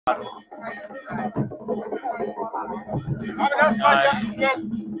For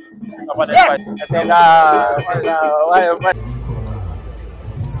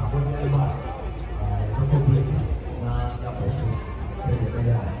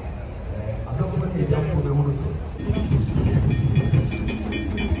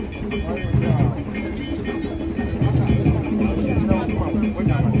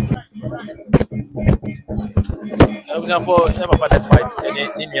never despite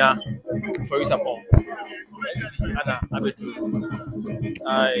Nimia for his support. Anna, I bet you.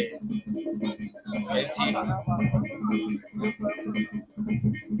 I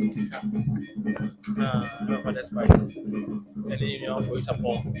never despite Nimia for his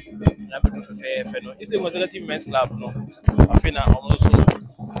support. I bet you for fair. It's the conservative men's club, no. I feel now almost so.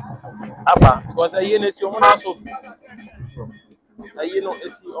 Apa, because I hear it's your own also. I hear no,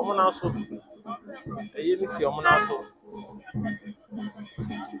 it's your own also. I hear it's your own also.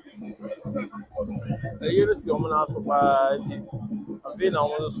 I hear it's your own also. I feel now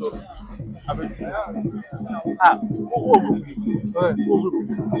also. I bet you. Ah,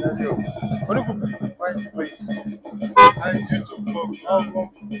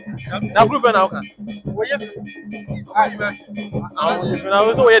 na group na oka wo ye na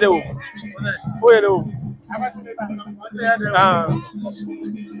wo so wo ye de wo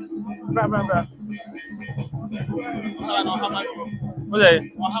ah bra wo le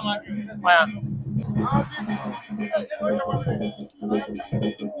maya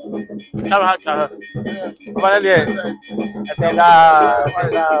Kama bana le asela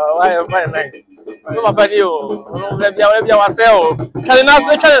why nice no ma bani o no le bia wa se o kale na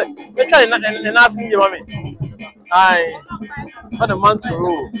nas ni mami ai for the man to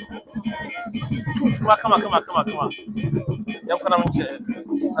roll come yam kana munche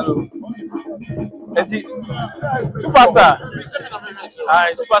hello eti superstar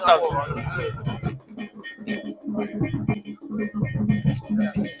ai superstar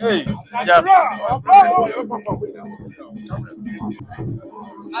hey ja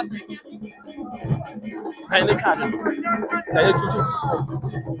ai ne card ai tutu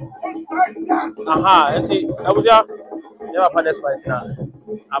aha eti abuja never Kwame Despite now.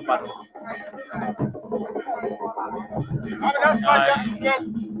 Apa no.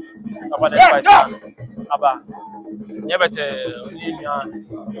 Kwame Despite aba. Never te ni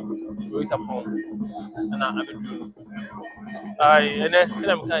for support. Na abedu. Ai ene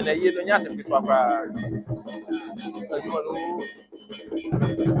sina mkan na yelo nya asem keto akwa.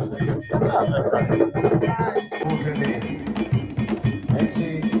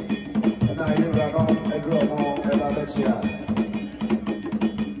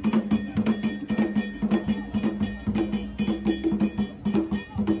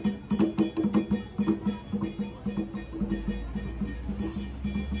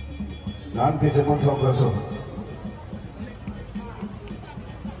 Peter Montogaso.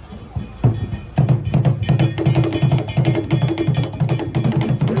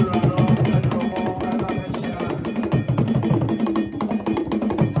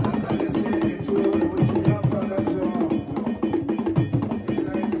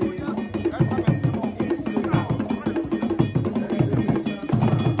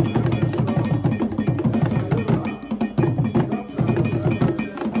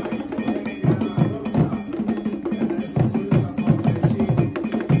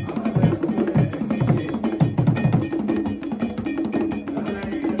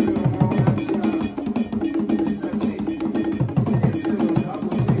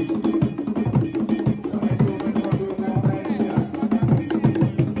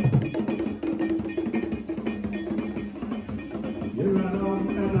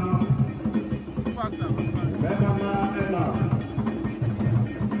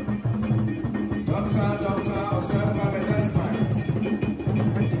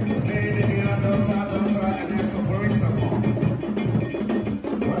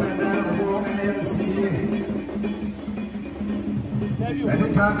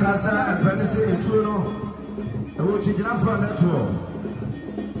 Casa and Venice in Tuno, the watching enough for network.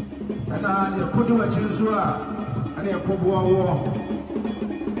 And I could do a chisua and a Koboa war.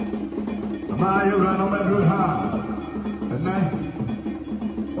 My run on my good heart. And I,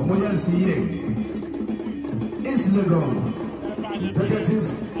 Omoyansi, is Legon, Executive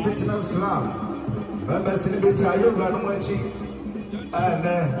Fitness Club, members in the Bitayo, Ranomachi, and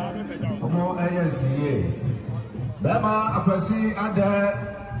Omoyansi. Bema akwasi ade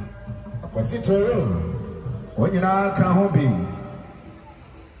akwasi toro onyina ka ho bi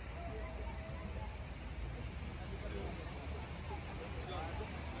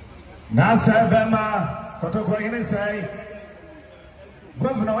na sa bema kotoko ine sai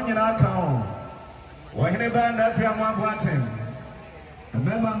Governor on your account. When they band that we are more blatant.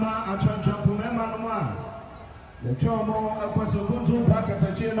 Remember, I try to remember the Chomo, a Pasokuntu Packet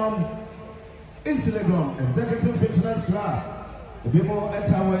Ghcelebs Executive Fitness Club. The people at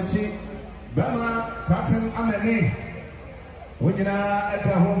Tawachi, Bama, Cotton, Amani. When you are at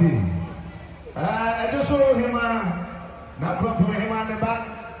home. I just saw him, not dropping him on the back.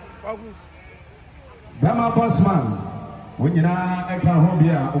 Bama Bossman, when you are at home,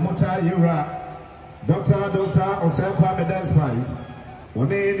 Umota Yura. Doctor, Kwame Despite. When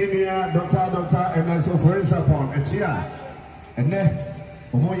they need doctor, and I saw for his upon a chair. And then,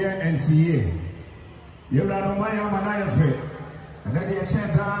 Omoya NCA. You ran on my Manaya Fit. And then you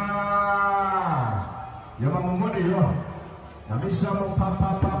check Yamamodi. Namishramo, Papa.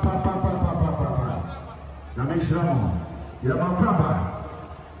 Namishramo. Yamapapa.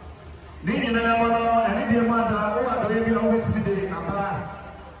 Nini Namano, and India Mother, who are the baby on which today, Abba.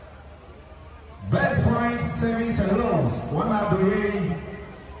 Best point savings and loans. One out the way,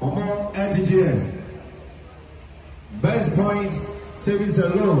 Omo NTGN. Best point savings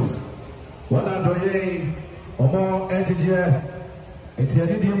and loans. One out the way, Omo NTGN. It's a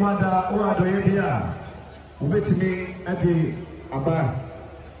little mother who are the way here. Ubet me at the Abba.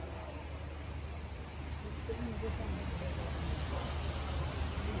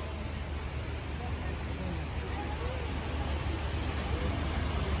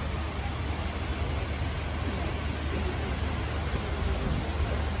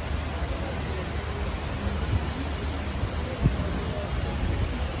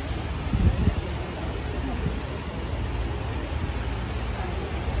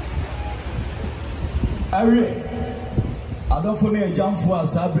 I don't for me a jump for a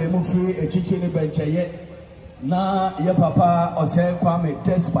sabre free a chicken bench yet. Na your papa or say Kwame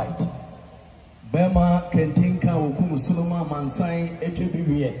Despite Bema Kentinka Okumu Suluma Mansai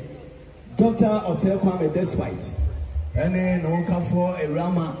Etribuye Doctor or say Kwame Despite and then no for a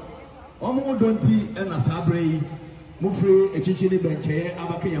rama Omo Donti and a sabre Mufri a chicken bench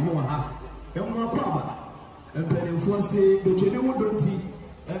Abaka Yahoa Yama Kwama and Penny Fonse between you Donti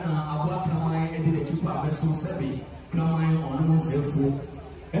and Abba Kramai and the Chipa Vessel Sebi. Kramai on the Selfu.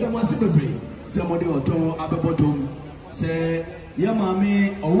 And I must be somebody or two Ababotum say,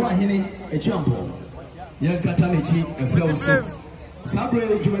 Yamami or Wahini a champo. Yan Catanichi a fellow son.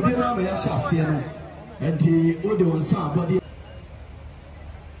 Sabre Jumadina Yasha Siena and the Odo and Sam body.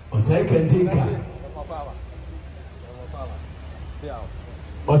 Or say Kentinka.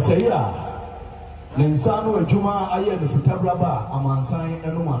 Or say, Linsano Juma Ayan Futabraba, Amansai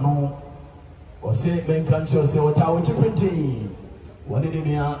and Umano. Or say, Ben Cancho, say, what I want to print. One in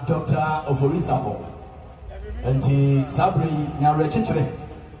the doctor of Orisabo. And the Sabri Naretitre.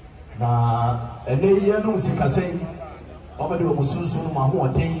 Na, and they no Sikase, Omado Mususu, Mahu,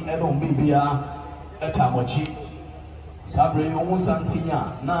 and on Bibia, Etamochi. Sabri almost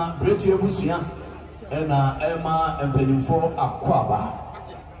Antia, na Bretio Busia, and Emma and Penifo Aquaba.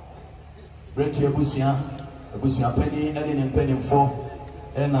 Bretio Busia Penny, and in Penifo.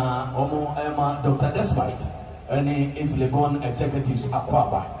 And Omo Emma Dr. Despite any Ghcelebs executives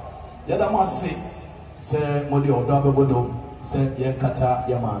Aquaba. The other must say Modi or Dabodom, say Yakata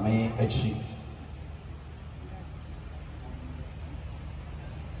Yamame Echi.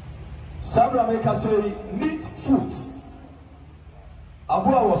 Sabra make us say neat food.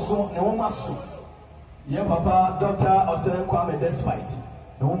 Abua was so no woman soup. Ye papa Dr. Osere Kwame Despite.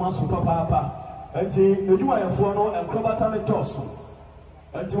 No woman soup papa. And you do a phono and Kobatame Tosso.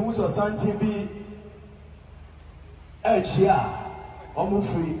 And to Musa Santi be HIA, Omo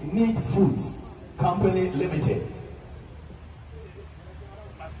Free Neat Foods Company Limited.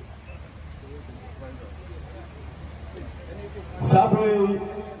 Sabre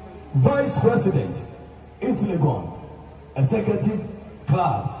Vice President Ghcelebs Executive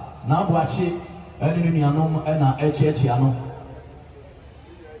Club Nabuachi and Unianum and HHiano.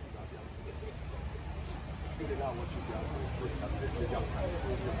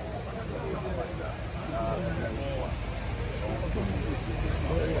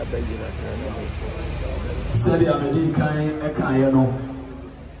 Said Amedi Kai Ekayano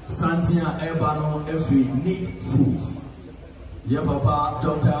Santia Ebano every neat foods. Your papa,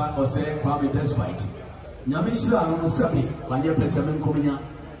 Doctor Ose Kwame Despite. Nyamishra no Sabi, when your president Komina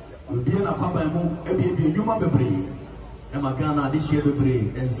will be in a Kwame, a baby, you might be Emagana this year,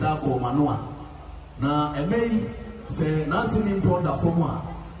 be and Sako Manoa. Na a may say nothing in front of Foma,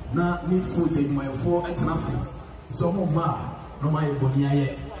 na neat foods in my four and nothing. So, ma, no my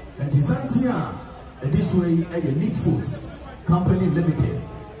bonia. And Santia. This way, a Neat Foods Company Limited.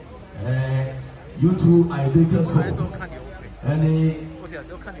 You two are dated souls. And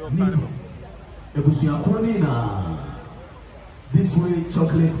This way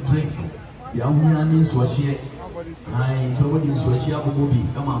chocolate drink. Yamiani swashie. I told you swashia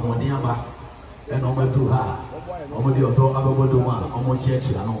bubi. Come on, one day about and over to her. Omodi Odo Ababodoma, Omo Church,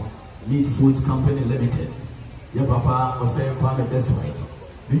 Meat Foods Company Limited. Your papa was saying Kwame Despite.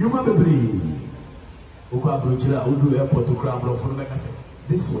 The human baby. Uka Bruchila, Udu Airport to Crab from the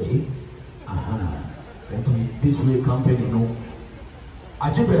this way. And this way company, no.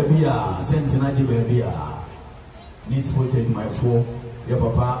 Ajibabia, Sentina Jibabia. Need for take my four. Your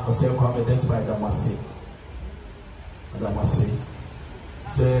papa was saying Kwame Despite Damasi.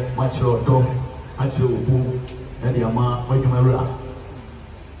 Say, Macho Dog, Macho Boo, and Yama, Majumara.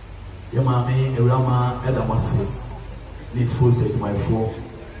 Yamami, Rama, Edamasi. Need for take my four.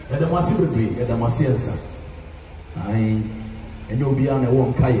 Edamasi would be Edamasi answer. And you'll be on a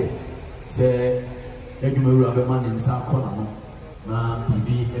warm kaye. Say, Edumura, the man in South Corner. Na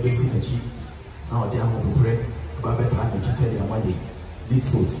bibi ebesi nachi na ode amopofre ba beta na chi se ya maye need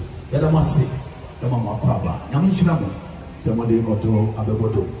food ya da mase ya mama kwaba nyame nhira mo se mo de oto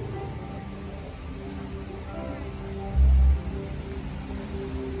abebodo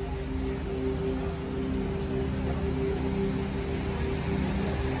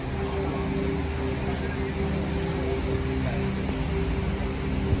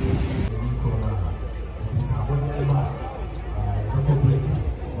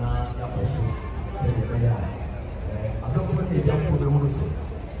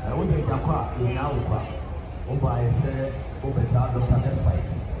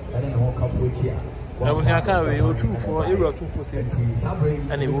I was in a car with 2 for Euro 2 for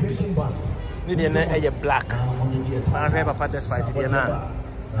and it will be needing a black. I have a part despite it.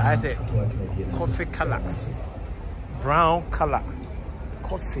 I say coffee color, brown color,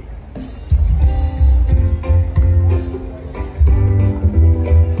 coffee.